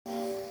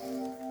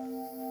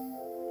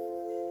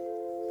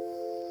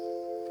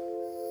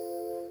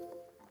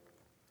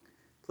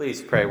Please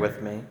pray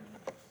with me.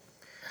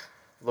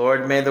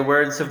 Lord, may the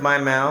words of my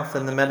mouth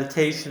and the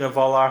meditation of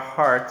all our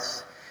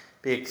hearts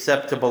be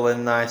acceptable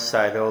in thy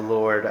sight, O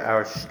Lord,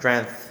 our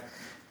strength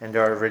and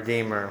our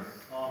Redeemer.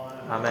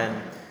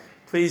 Amen.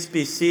 Please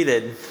be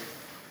seated.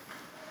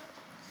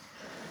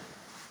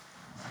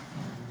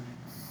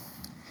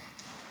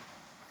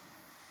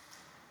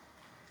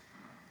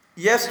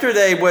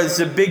 Yesterday was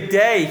a big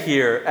day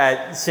here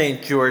at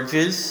St.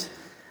 George's.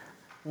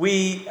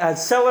 We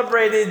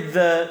celebrated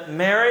the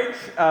marriage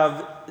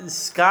of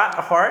Scott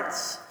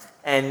Hartz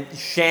and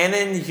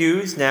Shannon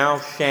Hughes, now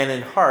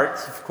Shannon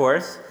Hartz, of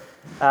course,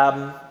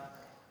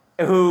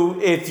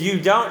 who, if you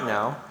don't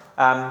know,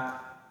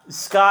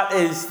 Scott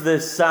is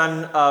the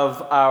son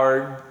of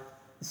our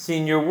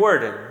senior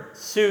warden,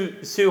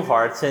 Sue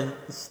Hartz, and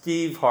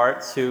Steve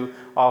Hartz, who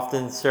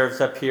often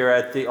serves up here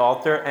at the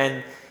altar,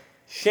 and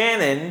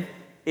Shannon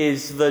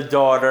is the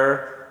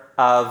daughter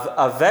of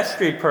a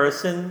vestry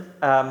person,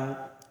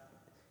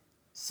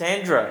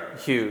 Sandra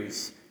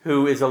Hughes,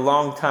 who is a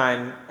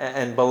longtime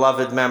and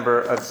beloved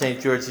member of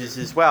St. George's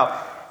as well.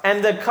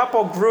 And the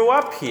couple grew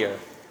up here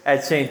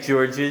at St.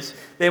 George's.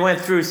 They went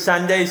through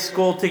Sunday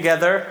school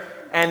together,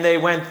 and they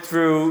went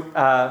through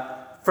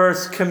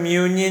First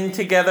Communion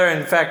together.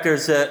 In fact,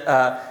 there's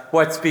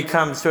what's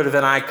become sort of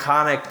an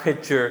iconic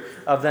picture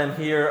of them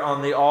here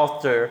on the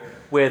altar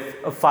with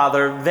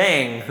Father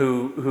Vang,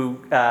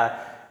 who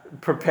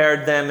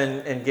prepared them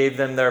and gave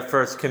them their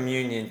First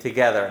Communion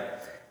together.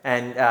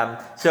 And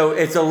so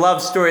it's a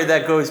love story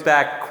that goes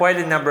back quite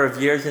a number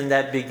of years, and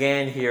that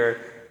began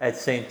here at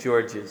St.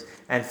 George's.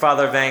 And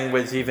Father Vang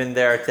was even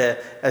there to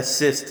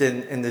assist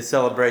in the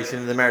celebration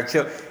of the marriage.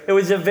 So it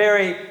was a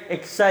very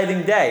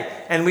exciting day.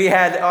 And we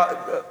had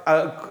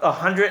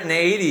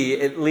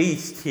 180 at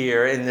least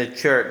here in the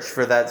church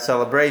for that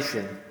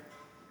celebration.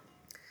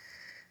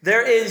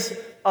 There is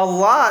a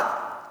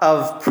lot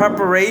of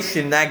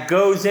preparation that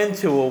goes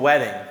into a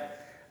wedding.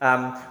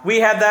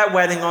 We had that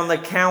wedding on the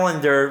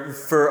calendar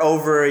for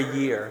over a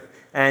year,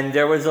 and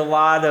there was a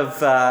lot of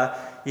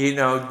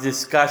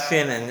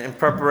discussion and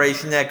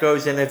preparation that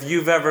goes in. If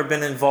you've ever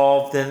been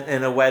involved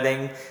in a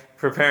wedding,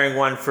 preparing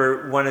one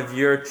for one of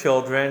your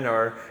children,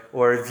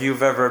 or if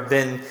you've ever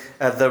been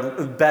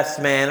the best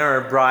man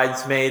or a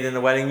bridesmaid in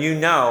a wedding, you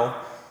know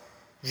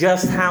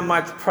just how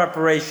much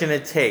preparation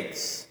it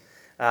takes.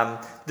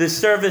 The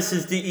service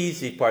is the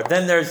easy part.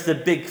 Then there's the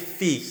big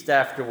feast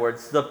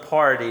afterwards, the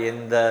party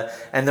and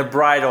the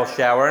bridal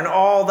shower, and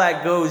all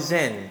that goes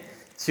in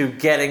to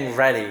getting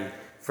ready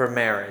for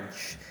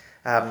marriage.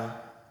 And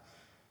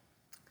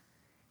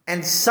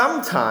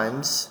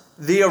sometimes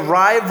the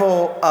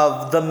arrival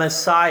of the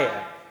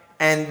Messiah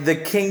and the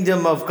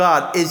kingdom of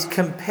God is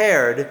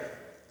compared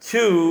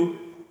to,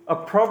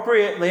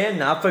 appropriately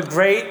enough, a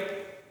great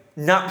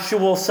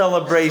nuptial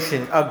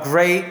celebration, a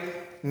great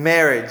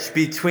marriage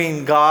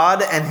between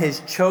God and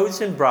his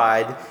chosen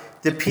bride,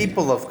 the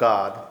people of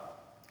God.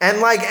 And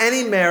like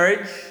any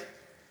marriage,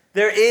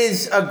 there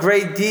is a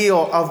great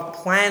deal of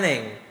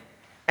planning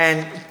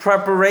and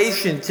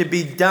preparation to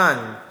be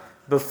done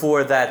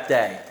before that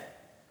day.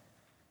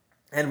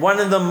 And one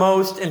of the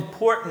most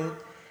important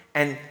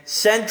and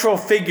central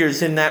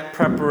figures in that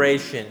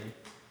preparation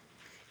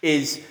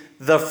is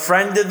the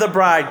friend of the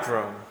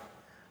bridegroom,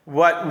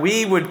 what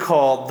we would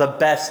call the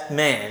best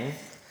man,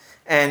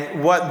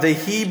 and what the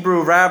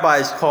Hebrew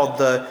rabbis called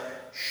the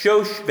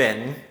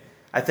shoshbin.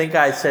 I think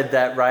I said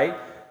that right.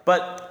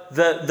 But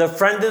the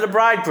friend of the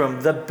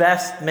bridegroom, the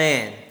best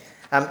man.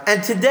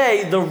 And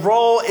today, the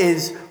role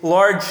is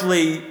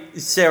largely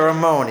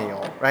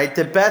ceremonial, right?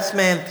 The best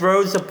man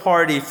throws a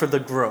party for the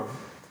groom.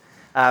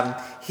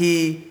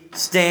 He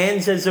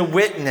stands as a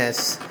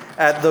witness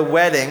at the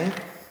wedding.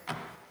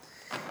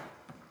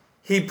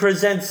 He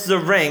presents the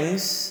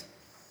rings,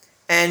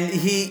 and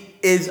he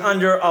is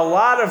under a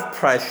lot of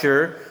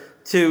pressure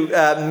to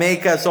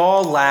make us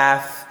all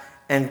laugh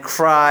and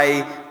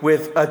cry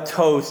with a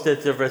toast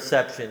at the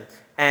reception.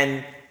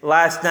 And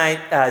last night,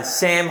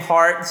 Sam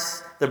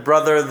Hartz, the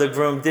brother of the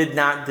groom, did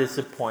not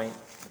disappoint.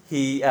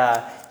 He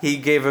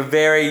gave a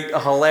very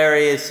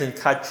hilarious and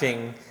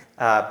touching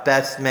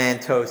best man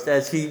toast,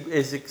 as he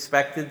is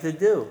expected to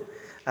do.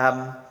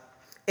 In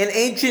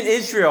ancient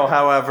Israel,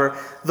 however,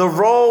 the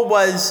role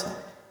was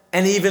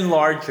an even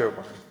larger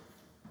one.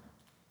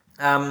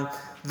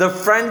 The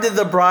friend of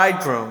the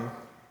bridegroom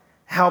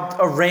helped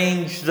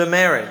arrange the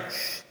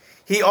marriage.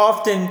 He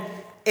often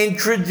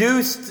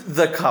introduced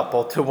the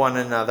couple to one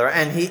another,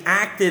 and he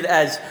acted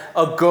as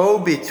a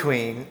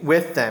go-between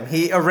with them.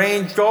 He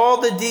arranged all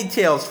the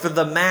details for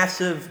the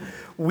massive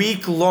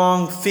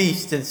week-long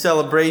feast and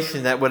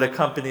celebration that would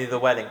accompany the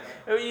wedding.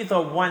 You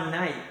thought one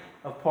night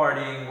of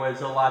partying was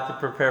a lot to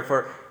prepare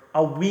for.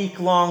 A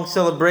week-long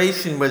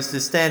celebration was the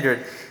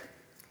standard.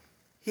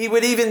 He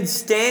would even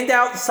stand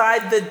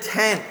outside the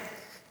tent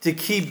to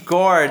keep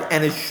guard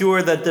and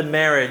assure that the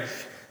marriage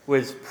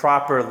was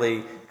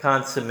properly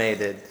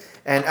consummated.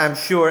 And I'm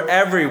sure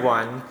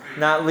everyone,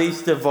 not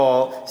least of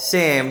all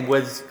Sam,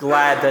 was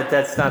glad that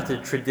that's not the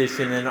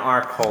tradition in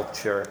our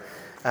culture.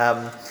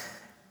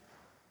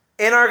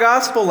 In our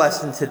gospel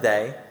lesson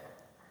today,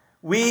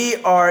 we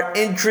are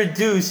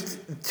introduced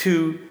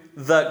to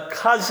the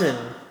cousin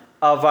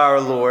of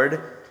our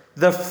Lord,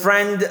 the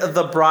friend of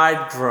the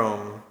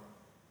bridegroom,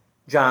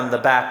 John the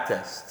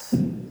Baptist.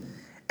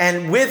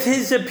 And with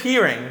his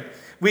appearing,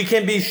 we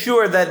can be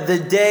sure that the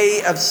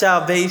day of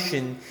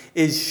salvation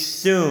is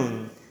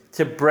soon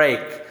to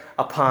break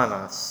upon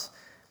us.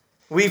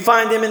 We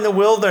find him in the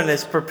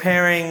wilderness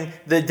preparing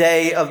the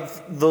day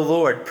of the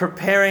Lord,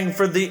 preparing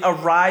for the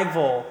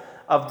arrival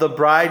of the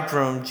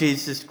bridegroom,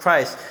 Jesus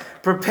Christ,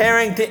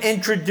 preparing to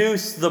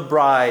introduce the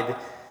bride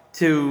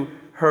to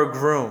her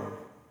groom,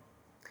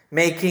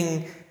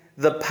 making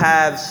the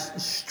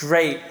paths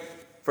straight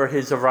for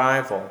his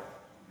arrival.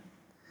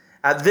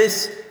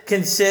 This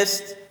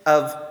consists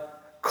of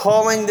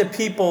calling the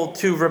people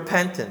to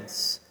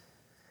repentance,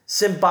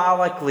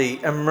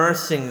 symbolically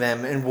immersing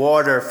them in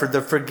water for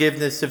the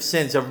forgiveness of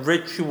sins, a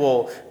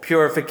ritual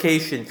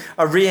purification,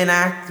 a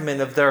reenactment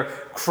of their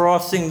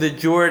crossing the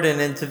Jordan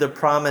into the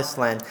promised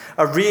land,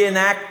 a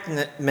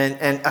reenactment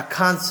and a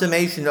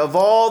consummation of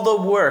all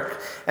the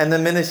work and the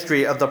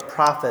ministry of the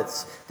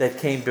prophets that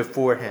came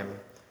before him.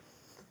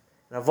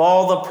 And of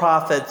all the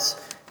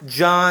prophets,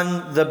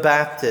 John the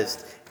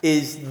Baptist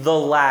is the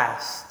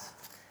last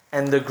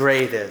and the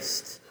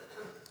greatest.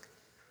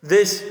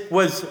 This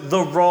was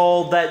the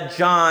role that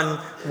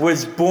John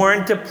was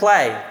born to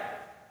play.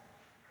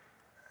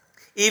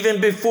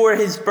 Even before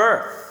his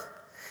birth,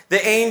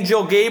 the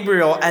angel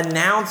Gabriel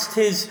announced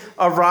his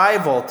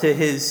arrival to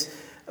his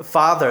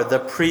father, the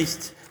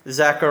priest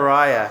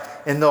Zechariah,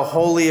 in the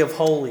Holy of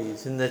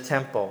Holies in the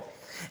temple.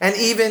 And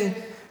even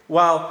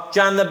while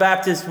John the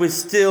Baptist was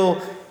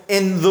still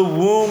in the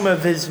womb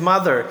of his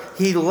mother,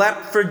 he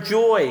leapt for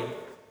joy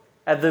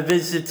at the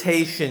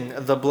visitation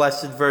of the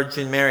Blessed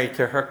Virgin Mary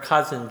to her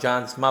cousin,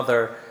 John's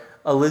mother,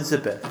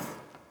 Elizabeth.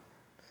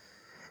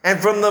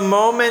 And from the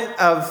moment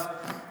of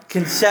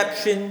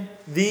conception,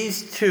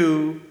 these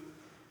two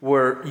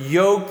were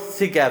yoked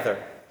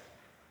together,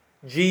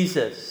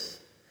 Jesus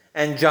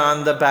and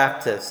John the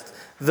Baptist,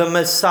 the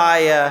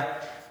Messiah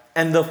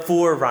and the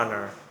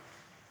forerunner,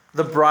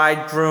 the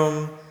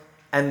bridegroom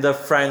and the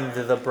friend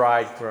of the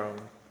bridegroom,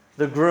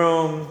 the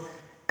groom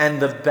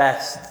and the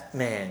best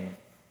man.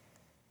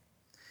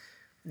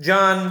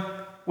 John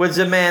was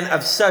a man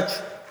of such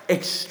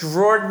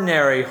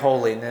extraordinary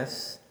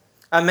holiness,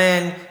 a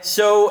man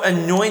so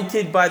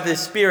anointed by the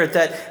Spirit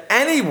that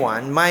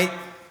anyone might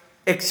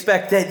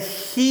expect that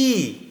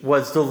he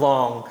was the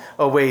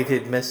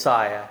long-awaited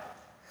Messiah.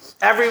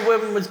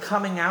 Everyone was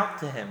coming out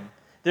to him.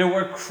 There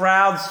were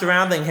crowds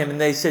surrounding him, and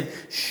they said,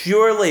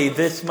 "Surely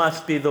this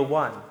must be the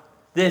one.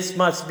 This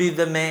must be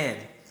the man."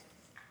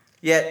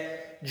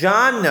 Yet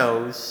John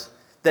knows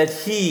that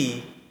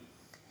he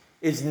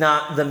is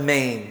not the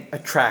main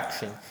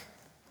attraction.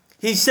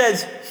 He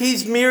says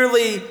he's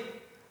merely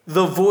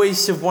the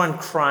voice of one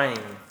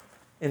crying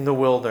in the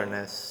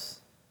wilderness.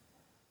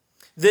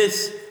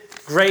 This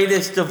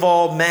greatest of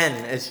all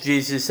men, as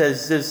Jesus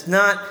says, does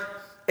not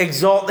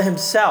exalt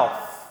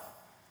himself.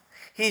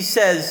 He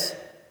says,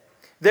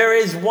 "There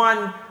is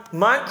one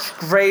much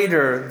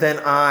greater than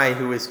I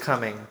who is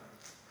coming.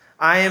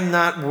 I am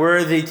not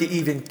worthy to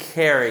even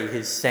carry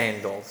his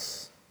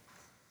sandals."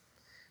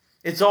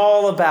 It's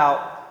all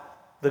about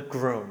the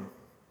groom.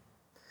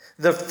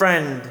 The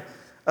friend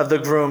of the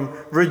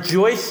groom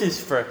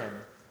rejoices for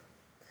him.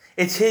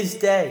 It's his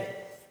day.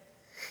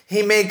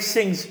 He makes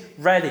things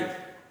ready.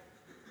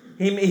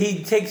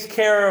 He takes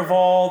care of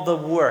all the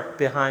work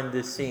behind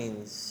the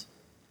scenes.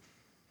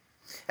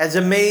 As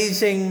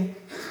amazing,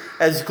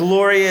 as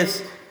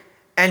glorious,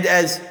 and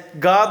as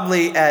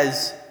godly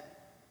as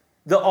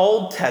the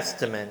Old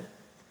Testament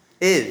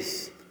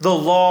is, the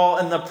law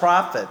and the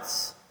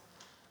prophets,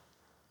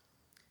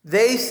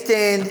 they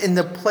stand in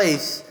the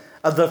place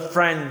of the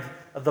friend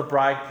of the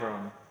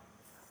bridegroom,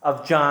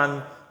 of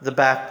John the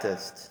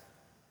Baptist.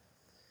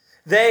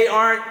 They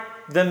aren't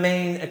the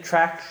main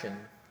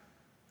attraction.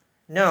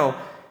 No,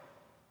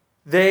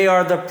 they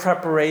are the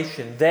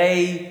preparation.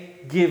 They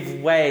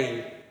give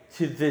way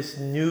to this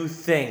new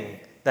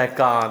thing that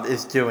God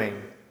is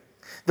doing.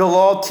 The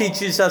law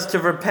teaches us to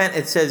repent.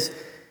 It says,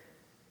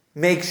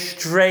 "Make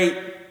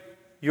straight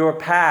your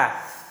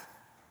path."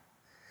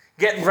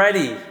 Get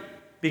ready,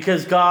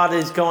 because God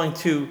is going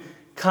to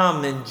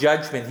come in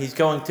judgment. He's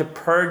going to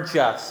purge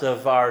us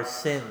of our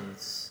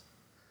sins.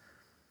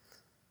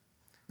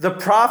 The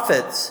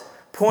prophets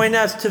point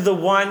us to the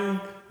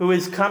one who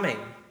is coming.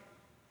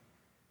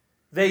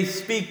 They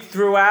speak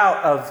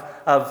throughout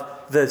of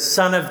the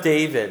Son of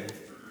David,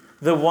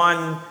 the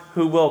one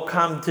who will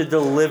come to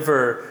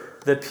deliver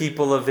the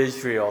people of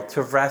Israel,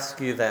 to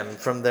rescue them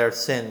from their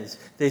sins.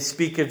 They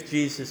speak of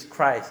Jesus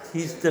Christ.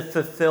 He's the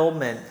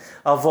fulfillment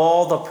of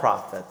all the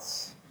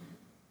prophets.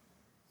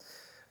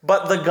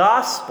 But the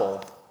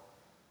gospel,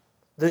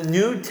 the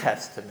New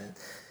Testament,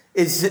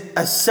 is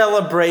a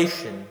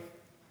celebration.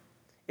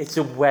 It's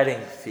a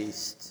wedding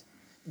feast.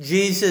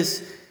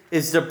 Jesus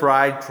is the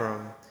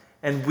bridegroom,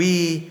 and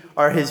we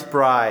are his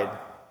bride.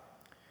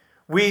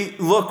 We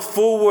look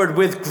forward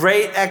with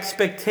great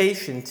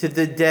expectation to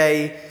the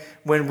day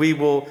when we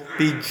will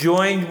be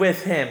joined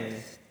with him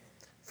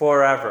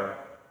forever.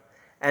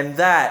 And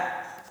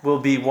that will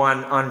be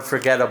one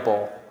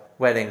unforgettable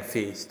wedding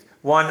feast,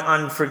 one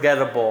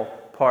unforgettable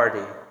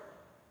party.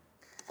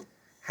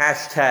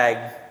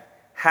 Hashtag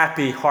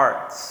happy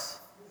hearts.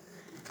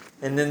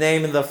 In the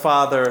name of the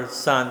Father,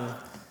 Son,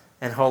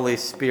 and Holy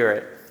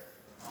Spirit.